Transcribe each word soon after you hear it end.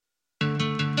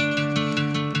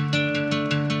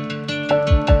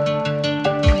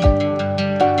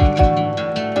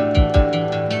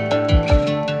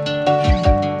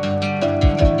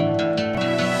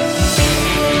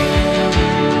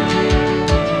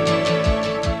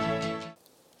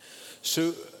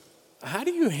So, how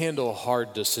do you handle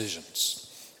hard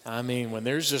decisions? I mean, when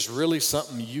there's just really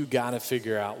something you got to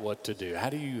figure out what to do, how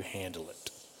do you handle it?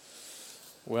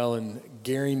 Well, in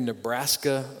Gary,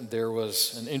 Nebraska, there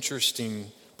was an interesting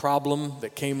problem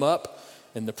that came up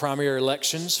in the primary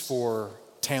elections for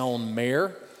town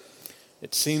mayor.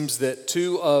 It seems that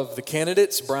two of the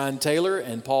candidates, Brian Taylor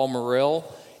and Paul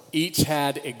Morrell, each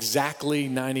had exactly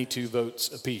 92 votes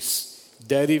apiece.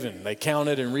 Dead even. They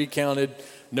counted and recounted,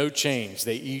 no change.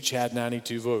 They each had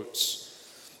 92 votes.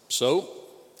 So,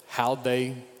 how'd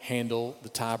they handle the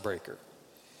tiebreaker?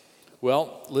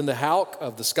 Well, Linda Houck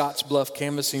of the Scottsbluff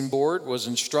Canvassing Board was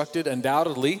instructed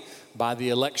undoubtedly by the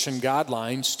election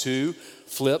guidelines to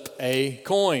flip a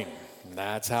coin.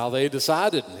 That's how they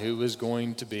decided who was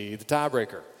going to be the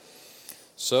tiebreaker.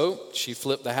 So she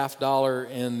flipped the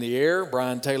 $50 in the air.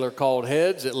 Brian Taylor called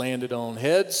heads. It landed on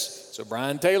heads. So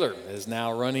Brian Taylor is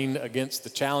now running against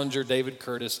the challenger, David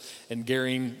Curtis, in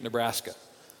Gary, Nebraska.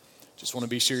 Just want to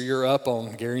be sure you're up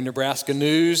on Gary, Nebraska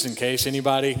news in case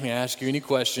anybody asks you any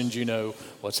questions, you know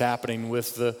what's happening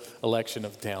with the election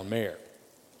of the town mayor.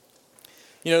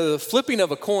 You know, the flipping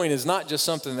of a coin is not just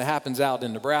something that happens out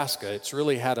in Nebraska. It's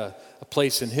really had a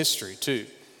place in history, too.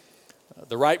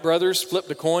 The Wright brothers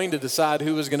flipped a coin to decide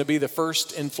who was going to be the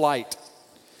first in flight.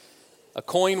 A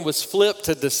coin was flipped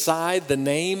to decide the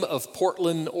name of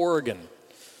Portland, Oregon.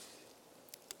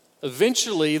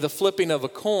 Eventually, the flipping of a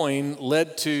coin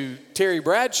led to Terry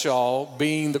Bradshaw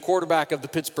being the quarterback of the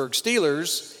Pittsburgh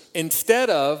Steelers instead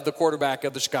of the quarterback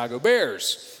of the Chicago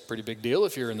Bears. Pretty big deal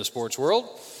if you're in the sports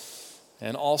world.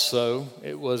 And also,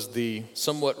 it was the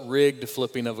somewhat rigged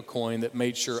flipping of a coin that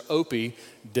made sure Opie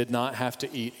did not have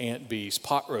to eat Aunt Bee's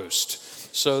pot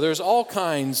roast. So there's all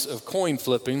kinds of coin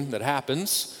flipping that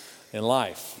happens in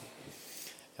life.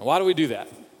 And why do we do that?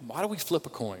 Why do we flip a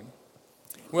coin?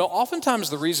 Well,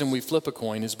 oftentimes the reason we flip a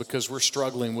coin is because we're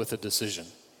struggling with a decision.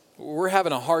 We're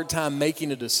having a hard time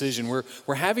making a decision.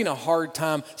 We're having a hard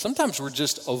time. Sometimes we're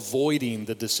just avoiding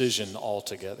the decision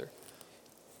altogether.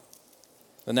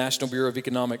 The National Bureau of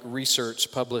Economic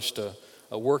Research published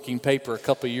a working paper a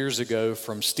couple of years ago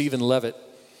from Stephen Levitt,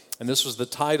 and this was the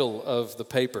title of the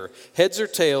paper, Heads or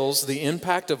Tails, the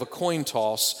Impact of a Coin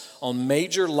Toss on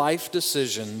Major Life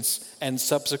Decisions and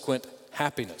Subsequent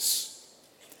Happiness.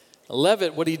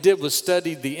 Levitt, what he did was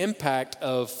studied the impact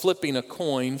of flipping a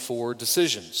coin for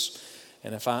decisions.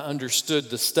 And if I understood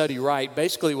the study right,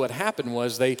 basically what happened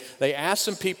was they asked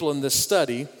some people in this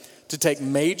study to take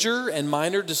major and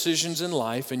minor decisions in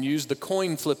life and use the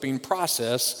coin flipping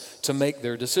process to make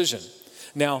their decision.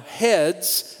 Now,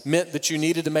 heads meant that you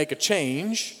needed to make a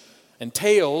change, and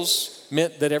tails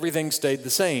meant that everything stayed the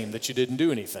same, that you didn't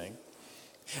do anything.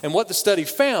 And what the study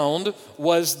found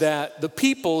was that the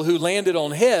people who landed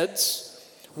on heads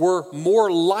were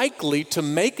more likely to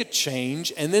make a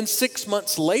change, and then 6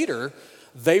 months later,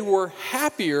 they were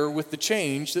happier with the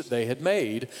change that they had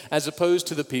made, as opposed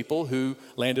to the people who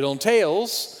landed on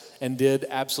tails and did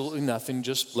absolutely nothing,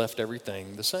 just left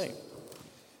everything the same.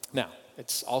 Now,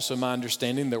 it's also my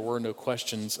understanding there were no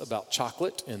questions about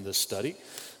chocolate in this study,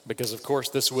 because of course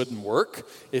this wouldn't work.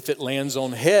 If it lands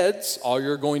on heads, all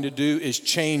you're going to do is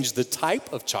change the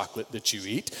type of chocolate that you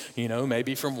eat,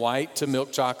 maybe from white to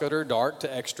milk chocolate or dark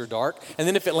to extra dark. And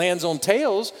then if it lands on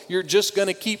tails, you're just going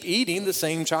to keep eating the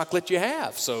same chocolate you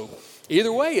have. So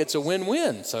either way, it's a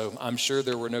win-win. So I'm sure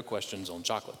there were no questions on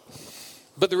chocolate.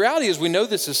 But the reality is we know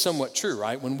this is somewhat true,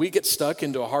 right? When we get stuck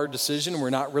into a hard decision and we're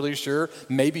not really sure,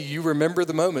 maybe you remember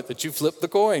the moment that you flipped the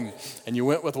coin and you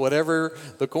went with whatever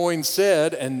the coin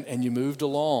said and you moved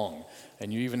along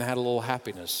and you even had a little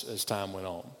happiness as time went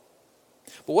on.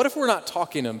 But what if we're not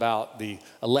talking about the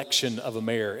election of a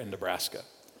mayor in Nebraska?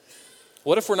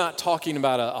 What if we're not talking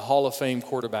about a Hall of Fame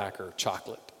quarterback or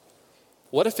chocolate?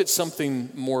 What if it's something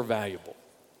more valuable?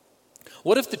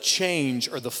 What if the change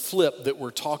or the flip that we're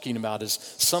talking about is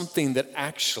something that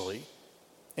actually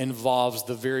involves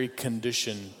the very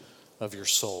condition of your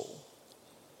soul?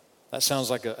 That sounds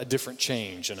like a different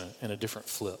change and a different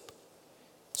flip.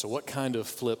 So what kind of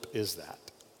flip is that?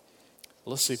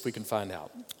 Let's see if we can find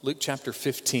out. Luke chapter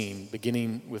 15,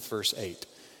 beginning with verse 8.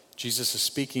 Jesus is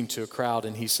speaking to a crowd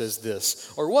and he says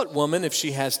this, "Or what woman, if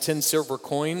she has 10 silver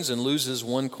coins and loses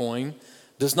one coin,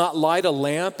 does not light a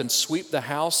lamp and sweep the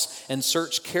house and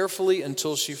search carefully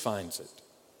until she finds it?"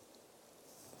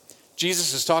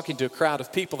 Jesus is talking to a crowd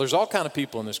of people. There's all kinds of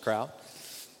people in this crowd.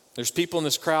 There's people in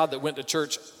this crowd that went to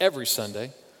church every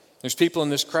Sunday. There's people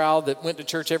in this crowd that went to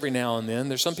church every now and then.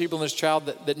 There's some people in this crowd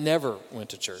that never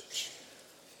went to church.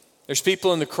 There's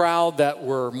people in the crowd that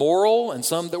were moral and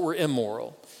some that were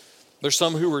immoral. There's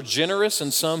some who were generous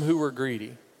and some who were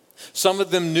greedy. Some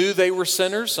of them knew they were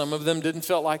sinners. Some of them didn't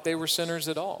feel like they were sinners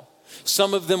at all.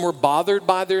 Some of them were bothered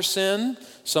by their sin.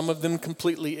 Some of them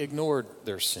completely ignored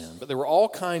their sin. But there were all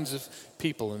kinds of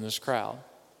people in this crowd.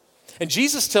 And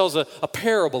Jesus tells a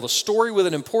parable, a story with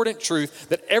an important truth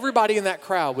that everybody in that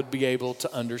crowd would be able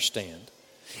to understand.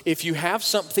 If you have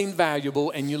something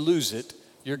valuable and you lose it,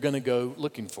 you're going to go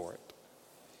looking for it.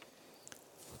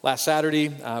 Last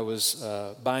Saturday, I was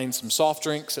buying some soft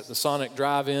drinks at the Sonic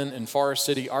Drive-In in Forest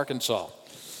City, Arkansas.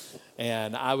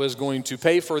 And I was going to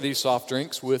pay for these soft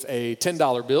drinks with a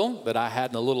 $10 bill that I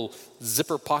had in a little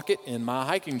zipper pocket in my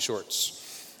hiking shorts.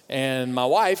 And my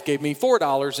wife gave me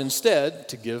 $4 instead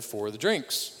to give for the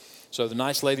drinks. So the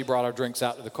nice lady brought our drinks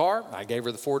out to the car. I gave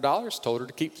her the $4, told her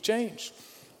to keep the change.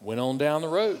 Went on down the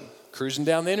road, cruising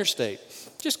down the interstate.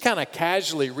 Just kind of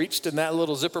casually reached in that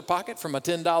little zipper pocket for my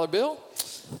 $10 bill.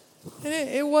 And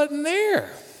it wasn't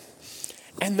there.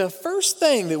 And the first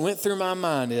thing that went through my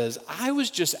mind is I was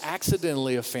just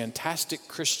accidentally a fantastic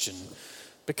Christian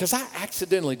because I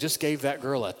accidentally just gave that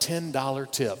girl a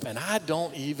 $10 tip, and I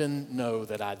don't even know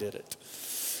that I did it.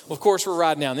 Well, of course, we're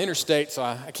riding down the interstate, so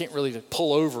I can't really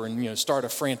pull over and start a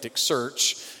frantic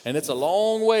search. And it's a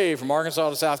long way from Arkansas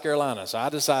to South Carolina. So I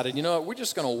decided, we're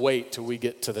just going to wait till we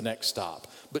get to the next stop.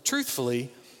 But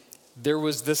truthfully, there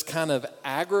was this kind of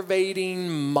aggravating,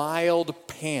 mild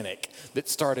panic that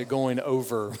started going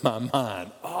over my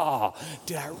mind.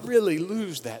 Did I really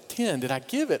lose that 10? Did I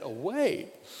give it away?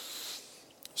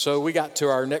 So we got to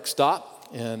our next stop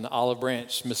in Olive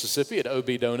Branch, Mississippi at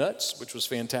OB Donuts, which was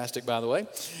fantastic, by the way.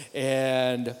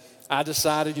 And I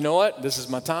decided, this is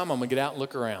my time. I'm going to get out and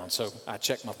look around. So I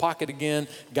checked my pocket again,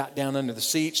 got down under the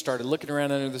seat, started looking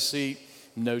around under the seat.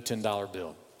 No $10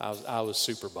 bill. I was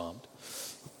super bummed.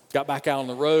 Got back out on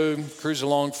the road, cruised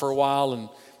along for a while,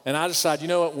 and I decided,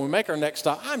 when we make our next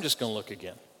stop, I'm just going to look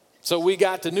again. So we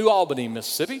got to New Albany,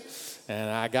 Mississippi, and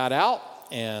I got out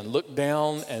and looked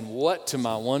down, and what to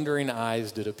my wondering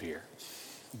eyes did appear?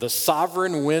 The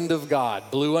sovereign wind of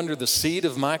God blew under the seat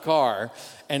of my car,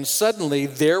 and suddenly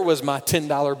there was my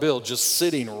 $10 bill just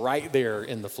sitting right there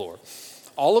in the floor.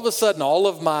 All of a sudden, all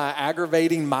of my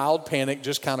aggravating, mild panic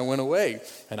just kind of went away,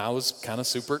 and I was kind of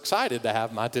super excited to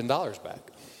have my $10 back.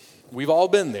 We've all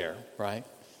been there, right?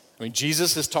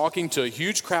 Jesus is talking to a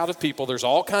huge crowd of people. There's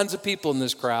all kinds of people in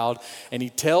this crowd, and he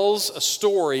tells a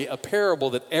story, a parable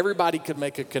that everybody could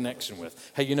make a connection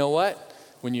with. Hey, you know what?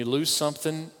 When you lose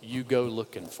something, you go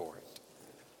looking for it.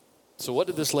 So what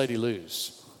did this lady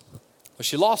lose? Well,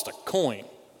 she lost a coin.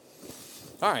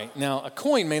 All right, now a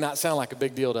coin may not sound like a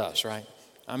big deal to us, right?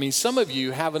 Some of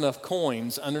you have enough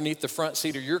coins underneath the front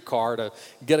seat of your car to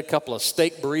get a couple of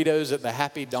steak burritos at the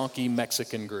Happy Donkey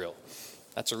Mexican Grill.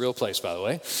 That's a real place, by the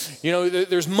way.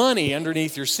 There's money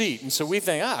underneath your seat. And so we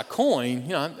think, a coin,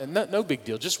 no big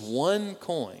deal, just one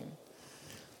coin.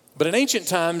 But in ancient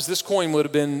times, this coin would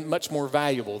have been much more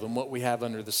valuable than what we have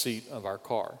under the seat of our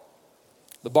car.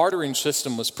 The bartering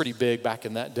system was pretty big back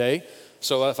in that day.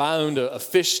 So if I owned a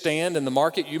fish stand in the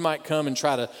market, you might come and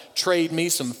try to trade me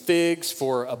some figs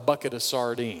for a bucket of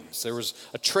sardines. There was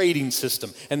a trading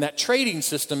system. And that trading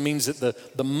system means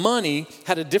that the money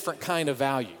had a different kind of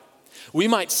value. We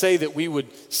might say that we would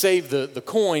save the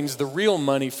coins, the real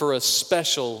money, for a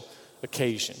special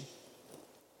occasion.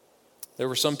 There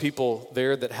were some people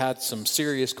there that had some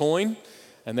serious coin,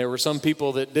 and there were some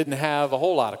people that didn't have a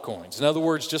whole lot of coins. In other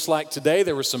words, just like today,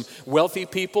 there were some wealthy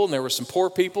people, and there were some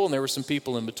poor people, and there were some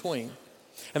people in between.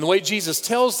 And the way Jesus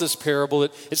tells this parable,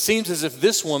 it seems as if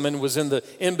this woman was in the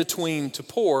in-between to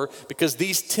poor, because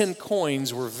these 10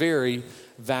 coins were very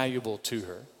valuable to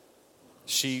her.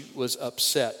 She was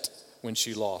upset when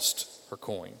she lost her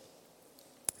coin.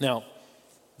 Now,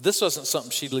 this wasn't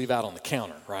something she'd leave out on the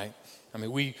counter, right?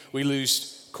 We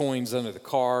lose coins under the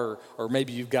car, or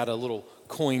maybe you've got a little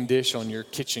coin dish on your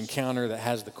kitchen counter that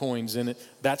has the coins in it.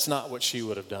 That's not what she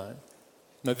would have done.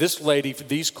 Now, this lady,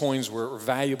 these coins were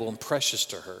valuable and precious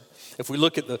to her. If we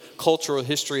look at the cultural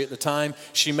history at the time,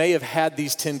 she may have had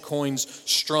these 10 coins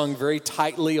strung very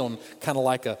tightly on kind of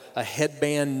like a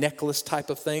headband necklace type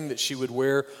of thing that she would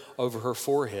wear over her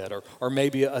forehead, or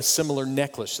maybe a similar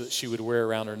necklace that she would wear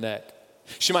around her neck.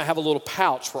 She might have a little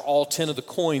pouch where all 10 of the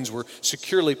coins were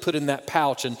securely put in that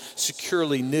pouch and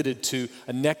securely knitted to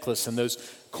a necklace, and those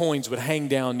coins would hang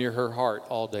down near her heart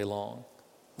all day long.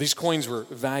 These coins were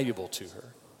valuable to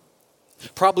her.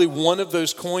 Probably one of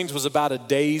those coins was about a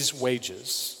day's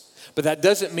wages, but that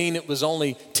doesn't mean it was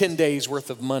only 10 days worth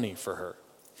of money for her.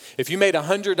 If you made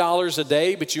 $100 a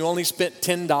day, but you only spent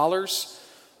 $10,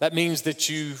 that means that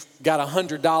you've got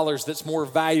 $100 that's more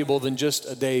valuable than just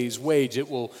a day's wage. It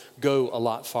will go a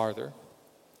lot farther.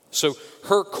 So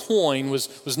her coin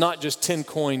was not just 10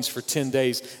 coins for 10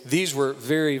 days. These were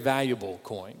very valuable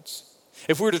coins.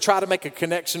 If we were to try to make a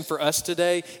connection for us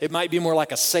today, it might be more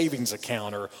like a savings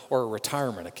account or a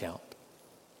retirement account.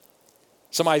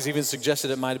 Somebody's even suggested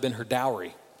it might have been her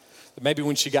dowry. That maybe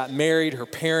when she got married, her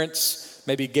parents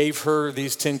maybe gave her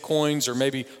these 10 coins, or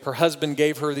maybe her husband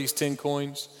gave her these 10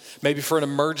 coins. Maybe for an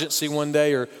emergency one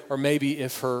day, or maybe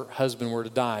if her husband were to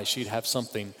die, she'd have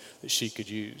something that she could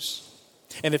use.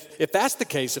 And if that's the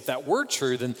case, if that were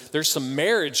true, then there's some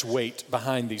marriage weight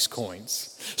behind these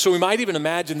coins. So we might even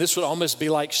imagine this would almost be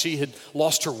like she had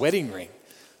lost her wedding ring,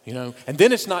 And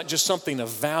then it's not just something of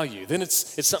value. Then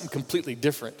it's something completely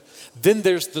different. Then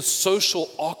there's the social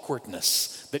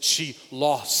awkwardness that she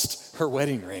lost her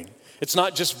wedding ring. It's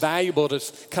not just valuable,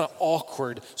 it's kind of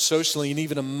awkward socially and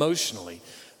even emotionally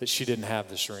that she didn't have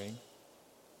this ring.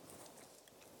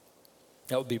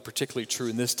 That would be particularly true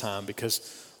in this time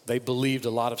because they believed a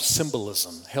lot of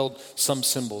symbolism, held some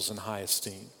symbols in high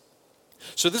esteem.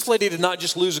 So this lady did not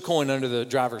just lose a coin under the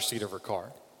driver's seat of her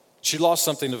car. She lost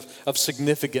something of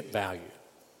significant value.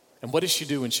 And what did she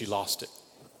do when she lost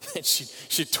it?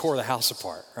 She tore the house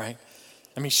apart, right?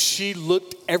 I mean, she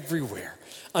looked everywhere,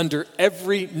 under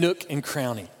every nook and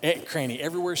cranny,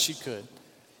 everywhere she could.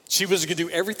 She was going to do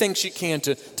everything she can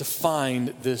to find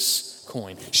this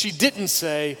coin. She didn't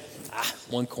say,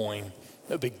 one coin,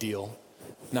 no big deal.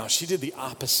 No, she did the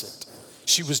opposite.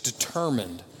 She was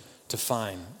determined to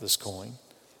find this coin.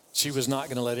 She was not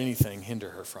going to let anything hinder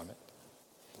her from it.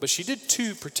 But she did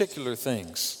two particular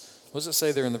things. What does it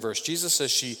say there in the verse? Jesus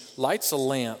says she lights a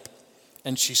lamp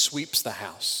and she sweeps the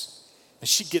house. And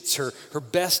she gets her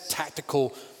best tactical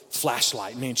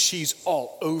flashlight. Man, she's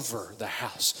all over the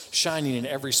house, shining in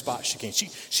every spot she can.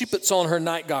 She puts on her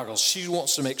night goggles. She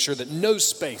wants to make sure that no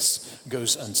space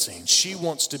goes unseen. She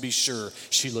wants to be sure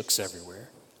she looks everywhere.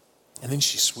 And then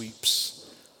she sweeps,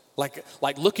 like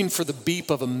looking for the beep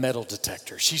of a metal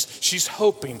detector. She's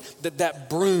hoping that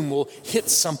broom will hit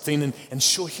something and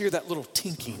she'll hear that little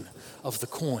tinking of the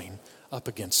coin up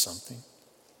against something.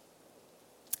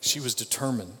 She was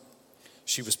determined.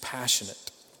 She was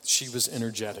passionate. She was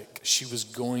energetic. She was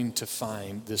going to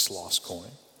find this lost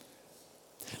coin.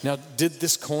 Now, did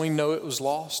this coin know it was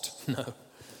lost? No.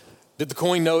 Did the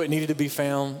coin know it needed to be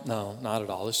found? No, not at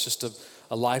all. It's just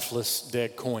a lifeless,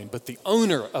 dead coin. But the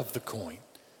owner of the coin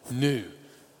knew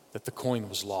that the coin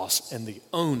was lost. And the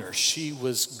owner, she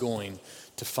was going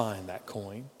to find that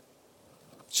coin.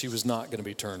 She was not going to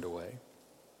be turned away.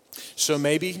 So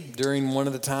maybe during one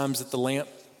of the times that the lamp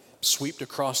swept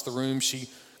across the room, she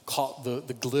caught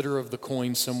the glitter of the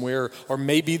coin somewhere. Or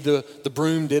maybe the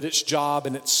broom did its job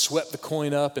and it swept the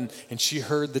coin up and she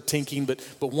heard the tinking. But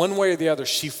one way or the other,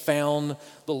 she found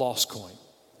the lost coin.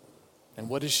 And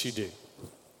what did she do?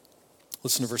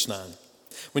 Listen to verse 9.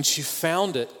 When she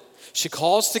found it, she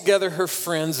calls together her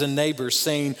friends and neighbors,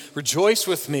 saying, "Rejoice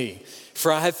with me,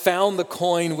 for I have found the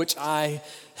coin which I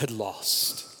had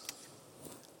lost."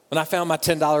 When I found my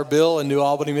 $10 bill in New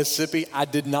Albany, Mississippi, I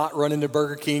did not run into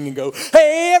Burger King and go,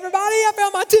 "Hey, everybody, I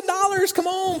found my $10. Come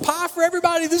on, pie for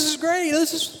everybody. This is great."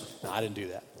 No, I didn't do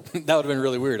that. That would have been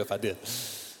really weird if I did.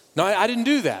 No, I didn't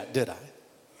do that, did I?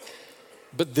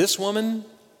 But this woman,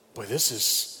 boy, this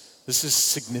is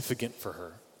significant for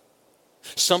her.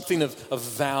 Something of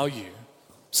value,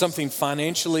 something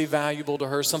financially valuable to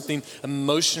her, something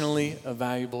emotionally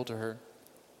valuable to her.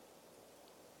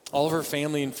 All of her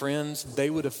family and friends, they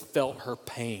would have felt her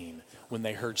pain when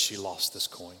they heard she lost this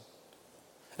coin.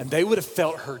 And they would have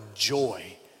felt her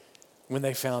joy when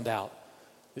they found out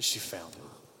that she found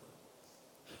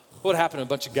it. What happened to a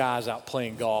bunch of guys out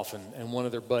playing golf and one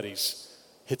of their buddies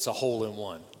hits a hole in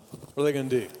one? What are they going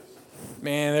to do?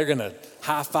 Man, they're going to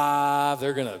high five.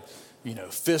 They're going to,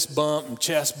 fist bump and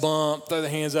chest bump, throw their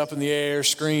hands up in the air,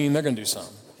 scream. They're going to do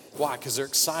something. Why? Because they're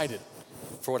excited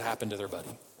for what happened to their buddy.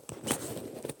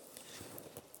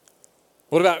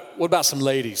 What about some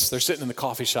ladies? They're sitting in the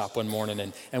coffee shop one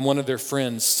morning and one of their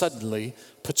friends suddenly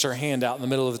puts her hand out in the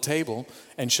middle of the table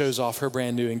and shows off her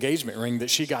brand new engagement ring that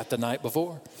she got the night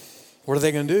before. What are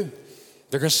they going to do?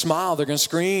 They're going to smile. They're going to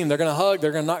scream. They're going to hug.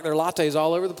 They're going to knock their lattes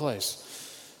all over the place.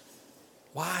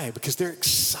 Why? Because they're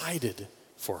excited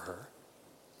for her.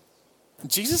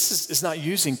 Jesus is not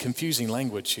using confusing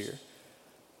language here.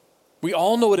 We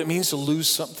all know what it means to lose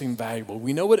something valuable.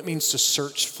 We know what it means to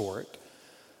search for it.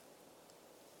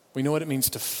 We know what it means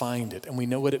to find it, and we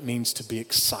know what it means to be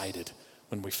excited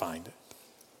when we find it.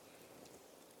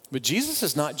 But Jesus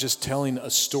is not just telling a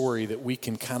story that we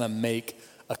can kind of make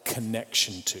a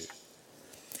connection to.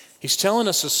 He's telling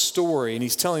us a story, and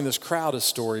he's telling this crowd a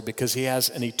story because he has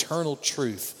an eternal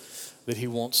truth that he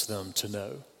wants them to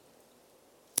know.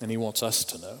 And he wants us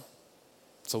to know.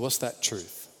 So what's that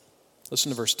truth? Listen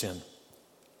to verse 10.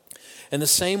 In the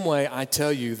same way, I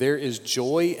tell you, there is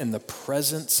joy in the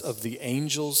presence of the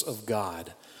angels of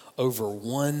God over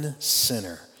one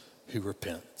sinner who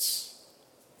repents.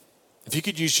 If you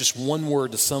could use just one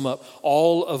word to sum up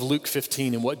all of Luke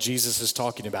 15 and what Jesus is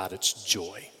talking about, it's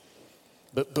joy.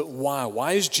 But why?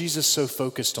 Why is Jesus so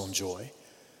focused on joy?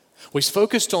 Well, he's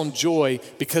focused on joy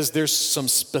because there's some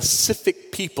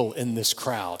specific people in this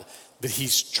crowd that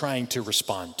he's trying to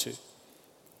respond to.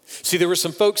 See, there were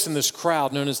some folks in this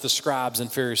crowd known as the scribes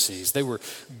and Pharisees. They were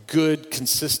good,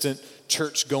 consistent,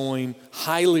 church-going,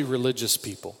 highly religious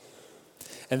people.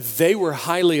 And they were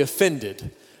highly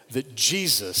offended that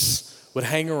Jesus would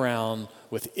hang around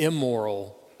with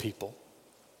immoral people.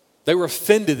 They were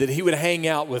offended that he would hang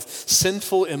out with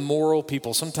sinful, immoral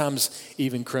people, sometimes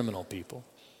even criminal people.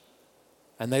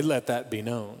 And they let that be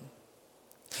known.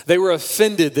 They were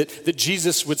offended that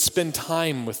Jesus would spend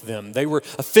time with them. They were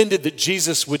offended that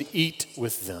Jesus would eat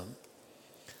with them.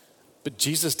 But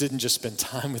Jesus didn't just spend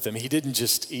time with them. He didn't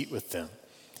just eat with them.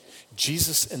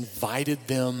 Jesus invited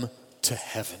them to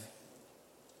heaven.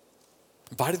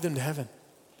 Invited them to heaven.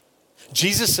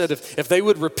 Jesus said if they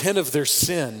would repent of their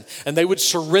sin and they would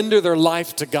surrender their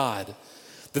life to God,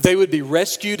 that they would be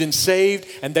rescued and saved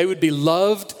and they would be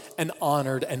loved and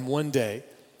honored and one day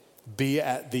be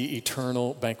at the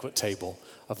eternal banquet table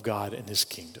of God and his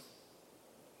kingdom.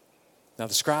 Now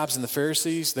the scribes and the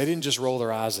Pharisees, they didn't just roll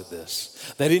their eyes at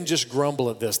this. They didn't just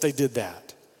grumble at this. They did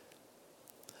that.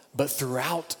 But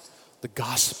throughout the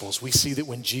Gospels, we see that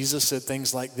when Jesus said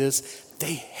things like this,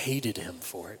 they hated him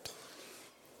for it.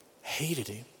 Hated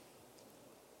him.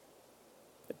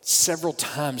 Several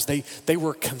times they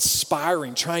were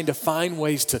conspiring, trying to find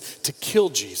ways to kill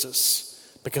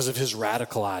Jesus because of his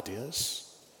radical ideas.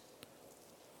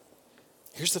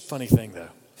 Here's the funny thing, though.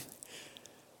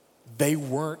 They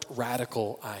weren't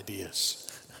radical ideas.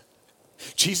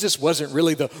 Jesus wasn't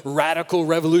really the radical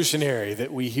revolutionary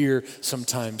that we hear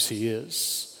sometimes he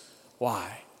is.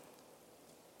 Why?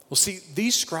 Well, see,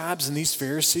 these scribes and these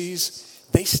Pharisees,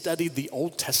 they studied the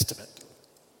Old Testament.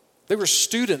 They were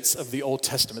students of the Old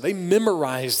Testament. They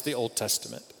memorized the Old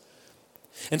Testament.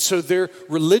 And so their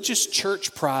religious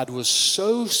church pride was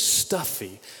so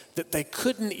stuffy that they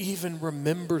couldn't even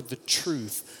remember the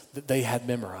truth that they had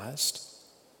memorized.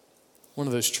 One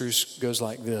of those truths goes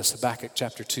like this, Habakkuk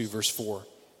chapter 2, verse 4.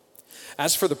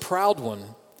 As for the proud one,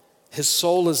 his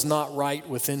soul is not right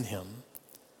within him,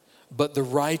 but the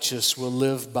righteous will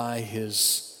live by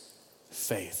his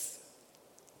faith.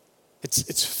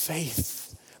 It's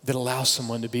faith that allows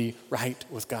someone to be right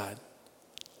with God.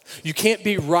 You can't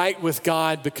be right with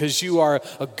God because you are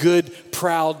a good,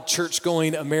 proud,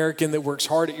 church-going American that works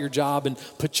hard at your job and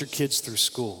puts your kids through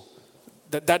school.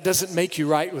 That doesn't make you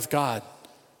right with God.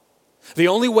 The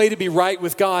only way to be right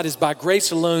with God is by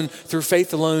grace alone, through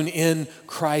faith alone, in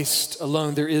Christ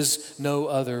alone. There is no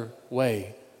other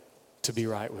way to be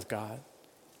right with God.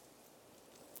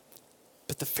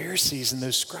 But the Pharisees and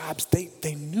those scribes,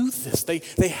 they knew this.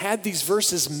 They had these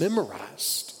verses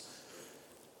memorized.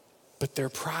 But their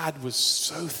pride was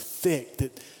so thick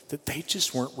that they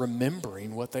just weren't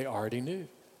remembering what they already knew.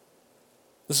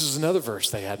 This is another verse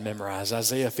they had memorized,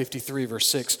 Isaiah 53, verse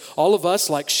 6. All of us,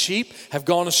 like sheep, have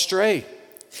gone astray.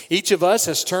 Each of us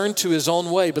has turned to his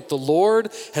own way, but the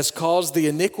Lord has caused the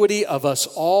iniquity of us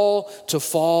all to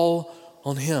fall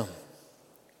on him.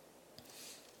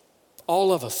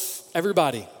 All of us,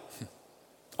 everybody,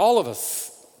 all of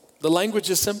us. The language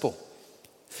is simple.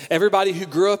 Everybody who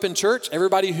grew up in church,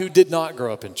 everybody who did not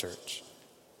grow up in church.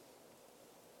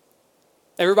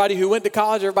 Everybody who went to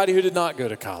college, everybody who did not go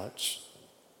to college.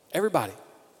 Everybody.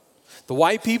 The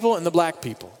white people and the black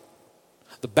people.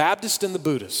 The Baptist and the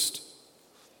Buddhist.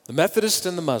 The Methodist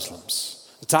and the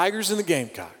Muslims. The Tigers and the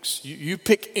Gamecocks. You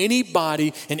pick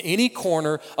anybody in any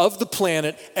corner of the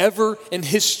planet ever in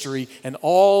history, and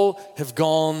all have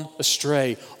gone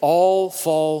astray. All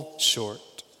fall short.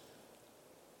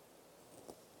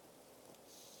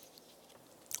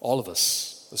 All of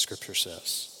us, the scripture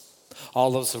says.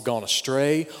 All of us have gone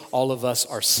astray. All of us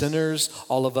are sinners.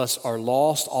 All of us are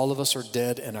lost. All of us are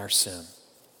dead in our sin.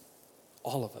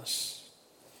 All of us.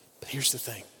 But here's the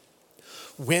thing.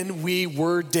 When we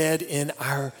were dead in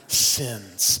our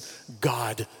sins,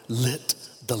 God lit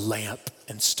the lamp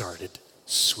and started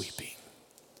sweeping.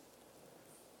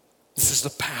 This is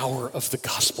the power of the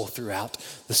gospel throughout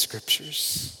the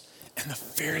scriptures. And the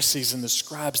Pharisees and the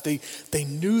scribes, they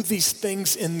knew these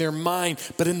things in their mind,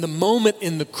 but in the moment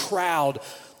in the crowd,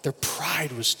 their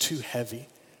pride was too heavy.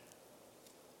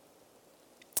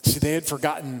 See, they had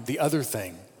forgotten the other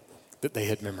thing that they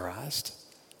had memorized.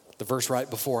 The verse right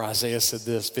before Isaiah said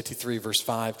this, 53 verse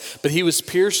 5. But he was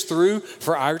pierced through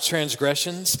for our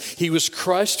transgressions. He was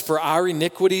crushed for our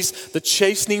iniquities. The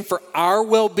chastening for our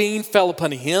well-being fell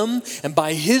upon him, and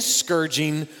by his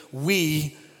scourging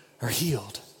we are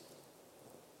healed.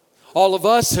 All of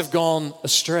us have gone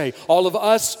astray. All of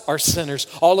us are sinners.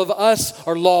 All of us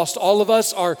are lost. All of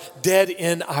us are dead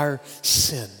in our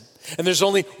sin. And there's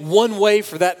only one way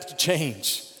for that to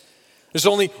change. There's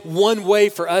only one way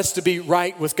for us to be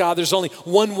right with God. There's only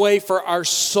one way for our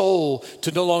soul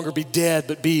to no longer be dead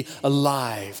but be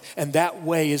alive. And that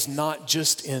way is not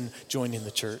just in joining the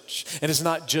church. And it's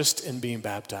not just in being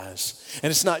baptized.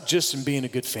 And it's not just in being a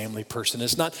good family person.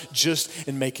 It's not just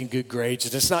in making good grades.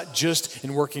 And it's not just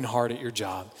in working hard at your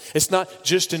job. It's not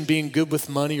just in being good with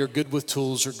money or good with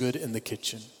tools or good in the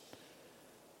kitchen.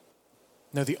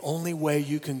 No, the only way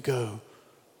you can go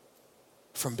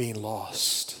from being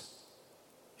lost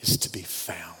is to be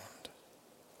found.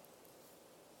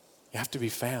 You have to be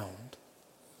found.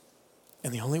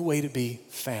 And the only way to be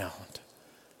found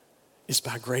is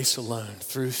by grace alone,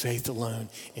 through faith alone,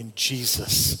 in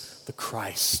Jesus, the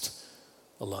Christ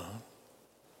alone.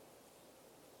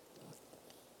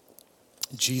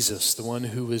 Jesus, the one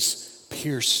who was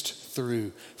pierced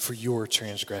through for your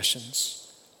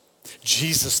transgressions.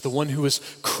 Jesus, the one who was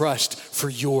crushed for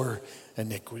your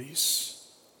iniquities.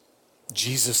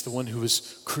 Jesus, the one who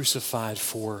was crucified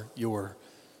for your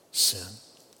sin.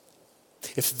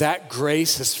 If that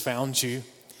grace has found you,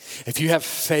 if you have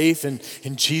faith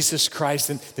in Jesus Christ,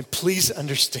 then please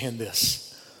understand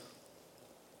this.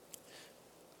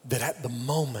 That at the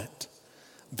moment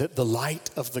that the light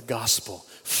of the gospel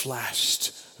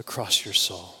flashed across your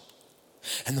soul,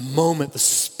 and the moment the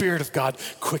Spirit of God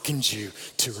quickened you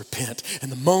to repent,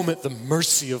 and the moment the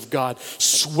mercy of God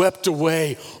swept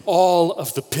away all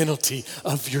of the penalty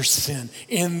of your sin,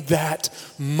 in that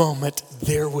moment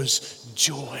there was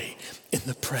joy in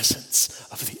the presence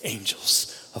of the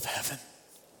angels of heaven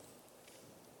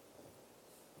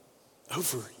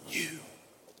over you.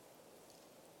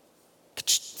 Could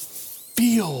you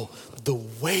feel the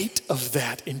weight of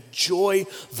that? Enjoy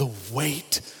the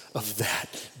weight of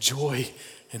that joy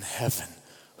in heaven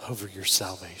over your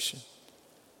salvation.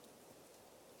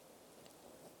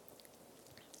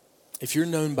 If you're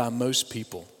known by most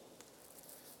people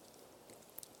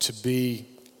to be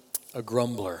a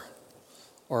grumbler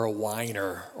or a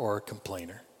whiner or a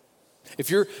complainer, if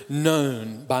you're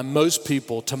known by most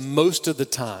people to most of the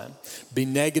time be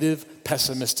negative,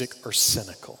 pessimistic, or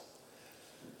cynical,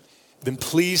 then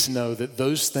please know that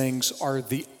those things are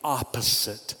the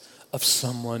opposite of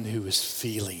someone who is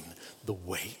feeling the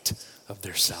weight of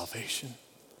their salvation.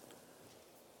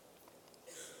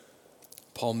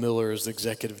 Paul Miller is the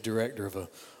executive director of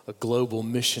a global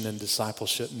mission and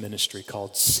discipleship ministry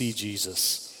called See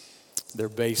Jesus. They're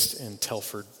based in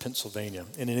Telford, Pennsylvania.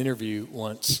 In an interview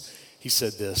once, he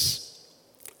said this: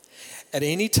 "At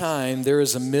any time there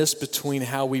is a miss between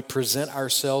how we present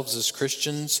ourselves as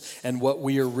Christians and what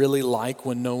we are really like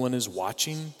when no one is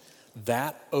watching,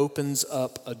 that opens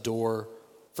up a door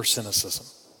for cynicism."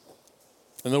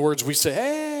 In other words, we say,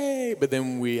 hey, but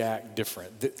then we act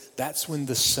different. That's when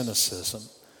the cynicism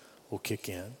will kick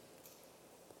in.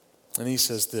 And he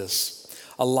says this: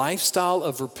 "A lifestyle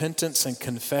of repentance and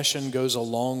confession goes a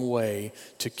long way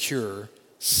to cure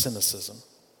cynicism."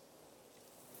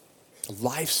 A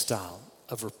lifestyle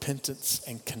of repentance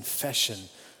and confession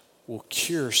will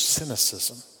cure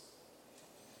cynicism.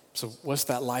 So what's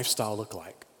that lifestyle look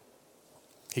like?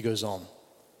 He goes on,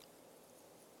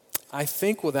 "I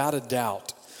think without a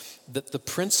doubt that the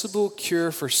principal cure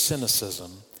for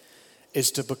cynicism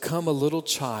is to become a little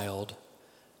child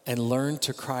and learn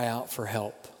to cry out for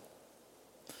help.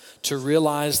 To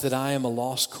realize that I am a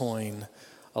lost coin,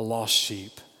 a lost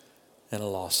sheep, and a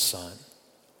lost son."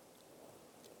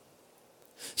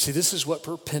 See, this is what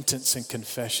repentance and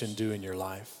confession do in your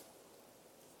life.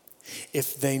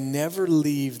 If they never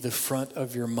leave the front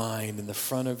of your mind and the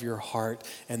front of your heart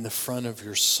and the front of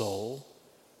your soul,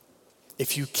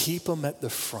 if you keep them at the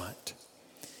front,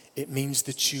 it means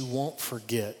that you won't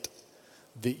forget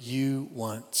that you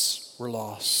once were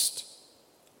lost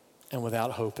and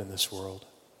without hope in this world.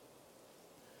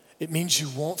 It means you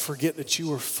won't forget that you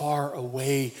were far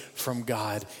away from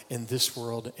God in this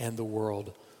world and the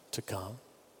world to come.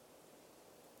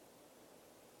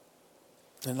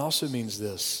 And it also means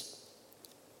this: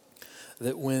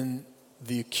 that when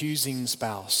the accusing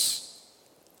spouse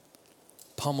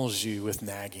pummels you with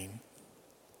nagging,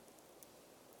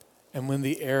 and when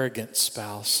the arrogant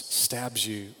spouse stabs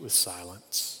you with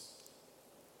silence,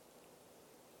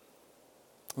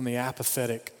 when the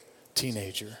apathetic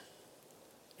teenager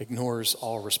ignores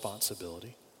all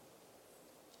responsibility,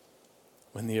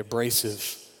 when the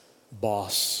abrasive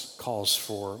boss calls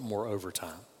for more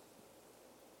overtime,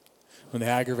 when the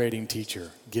aggravating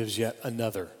teacher gives yet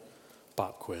another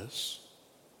pop quiz,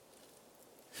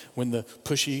 when the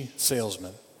pushy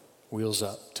salesman wheels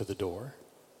up to the door,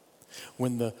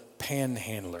 when the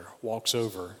panhandler walks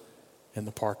over in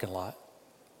the parking lot,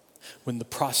 when the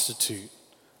prostitute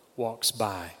walks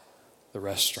by the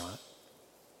restaurant,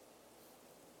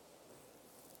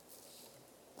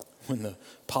 when the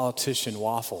politician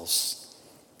waffles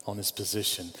on his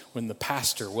position, when the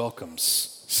pastor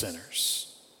welcomes sinners.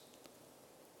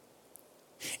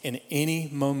 In any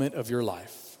moment of your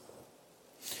life,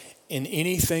 in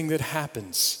anything that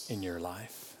happens in your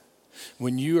life,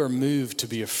 when you are moved to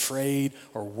be afraid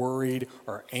or worried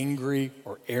or angry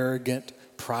or arrogant,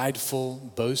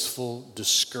 prideful, boastful,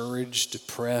 discouraged,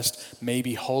 depressed,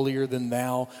 maybe holier than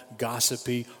thou,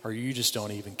 gossipy, or you just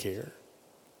don't even care.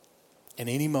 In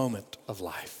any moment of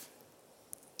life,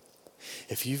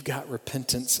 if you've got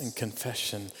repentance and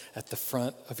confession at the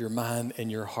front of your mind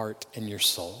and your heart and your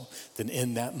soul, then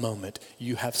in that moment,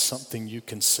 you have something you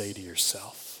can say to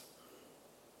yourself.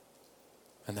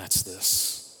 And that's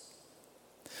this: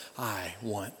 I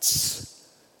once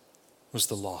was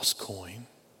the lost coin,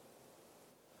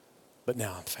 but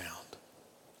now I'm found.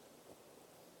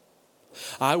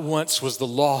 I once was the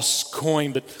lost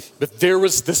coin, but there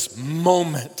was this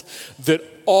moment that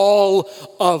all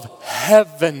of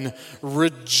heaven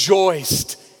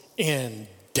rejoiced in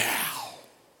Dow.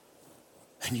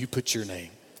 And you put your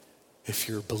name, if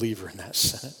you're a believer, in that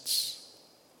sentence.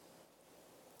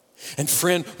 And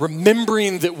friend,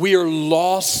 remembering that we are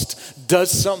lost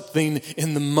does something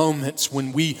in the moments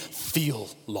when we feel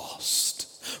lost.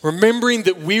 Remembering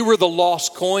that we were the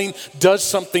lost coin does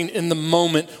something in the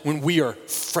moment when we are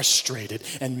frustrated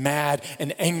and mad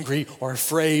and angry or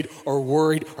afraid or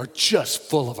worried or just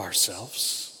full of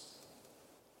ourselves,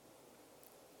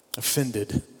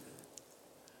 offended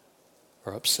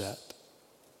or upset.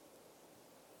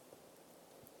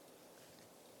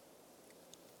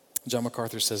 John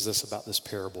MacArthur says this about this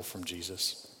parable from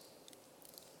Jesus.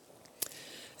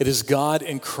 It is God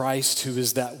in Christ who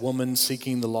is that woman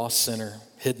seeking the lost sinner,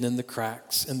 hidden in the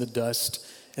cracks, in the dust,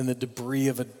 in the debris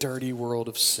of a dirty world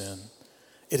of sin.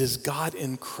 It is God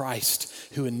in Christ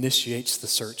who initiates the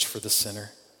search for the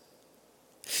sinner.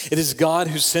 It is God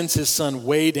who sends his son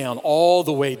way down, all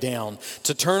the way down,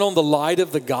 to turn on the light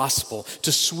of the gospel,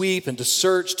 to sweep and to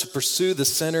search, to pursue the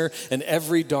sinner in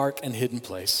every dark and hidden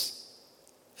place.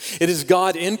 It is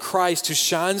God in Christ who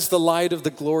shines the light of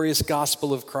the glorious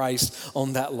gospel of Christ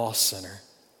on that lost sinner.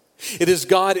 It is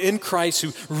God in Christ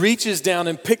who reaches down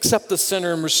and picks up the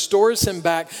sinner and restores him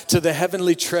back to the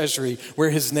heavenly treasury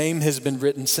where his name has been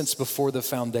written since before the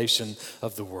foundation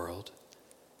of the world.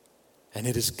 And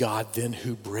it is God then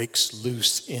who breaks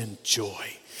loose in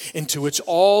joy, into which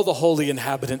all the holy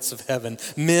inhabitants of heaven,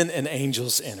 men and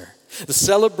angels, enter. The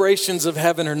celebrations of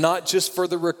heaven are not just for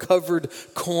the recovered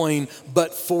coin,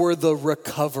 but for the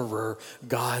recoverer,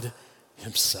 God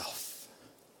himself.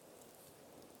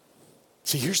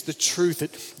 See, here's the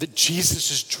truth that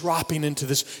Jesus is dropping into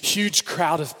this huge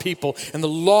crowd of people, and the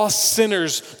lost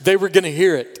sinners, they were going to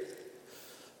hear it.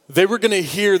 They were going to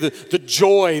hear the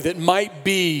joy that might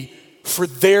be for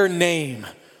their name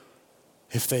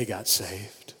if they got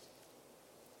saved.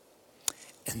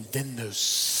 And then those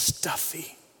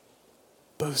stuffy,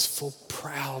 boastful,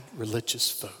 proud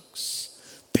religious folks,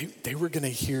 they were going to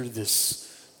hear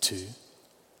this too.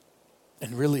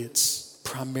 And really it's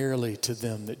primarily to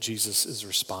them that Jesus is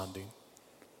responding.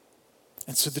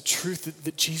 And so the truth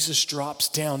that Jesus drops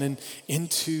down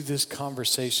into this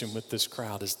conversation with this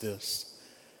crowd is this: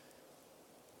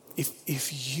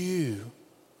 if you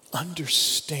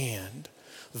understand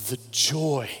the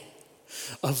joy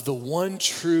of the one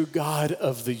true God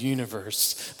of the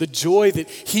universe, the joy that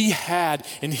he had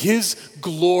in his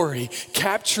glory,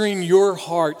 capturing your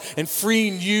heart and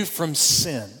freeing you from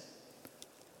sin,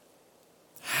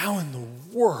 how in the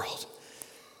world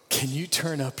can you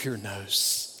turn up your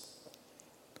nose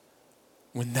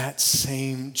when that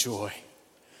same joy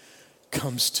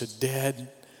comes to dead,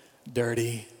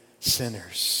 dirty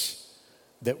sinners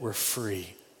that were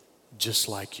free just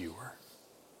like you were?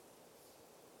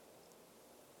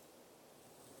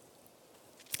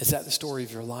 Is that the story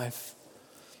of your life?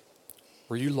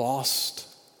 Were you lost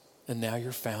and now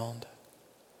you're found?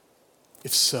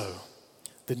 If so,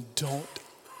 then don't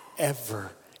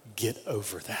ever get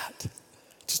over that.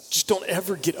 Just don't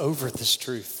ever get over this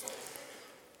truth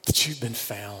that you've been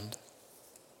found.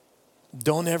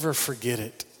 Don't ever forget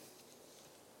it.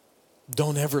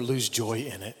 Don't ever lose joy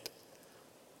in it.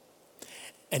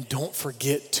 And don't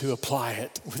forget to apply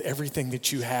it with everything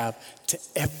that you have to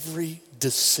every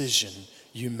decision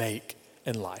you make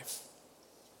in life.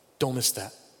 Don't miss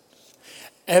that.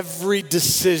 Every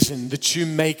decision that you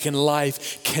make in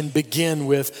life can begin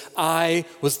with, I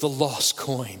was the lost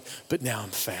coin, but now I'm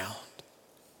found.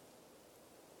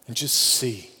 And just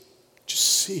see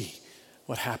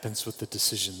what happens with the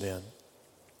decision then.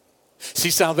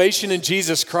 See, salvation in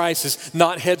Jesus Christ is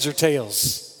not heads or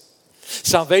tails.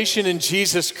 Salvation in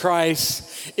Jesus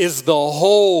Christ is the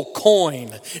whole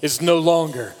coin is no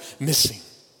longer missing.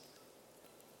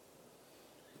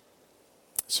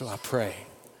 So I pray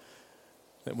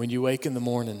that when you wake in the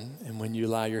morning and when you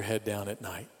lie your head down at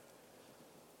night,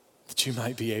 that you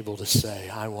might be able to say,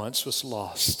 I once was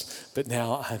lost, but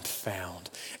now I'm found.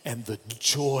 And the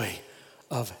joy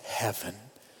of heaven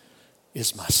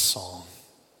is my song.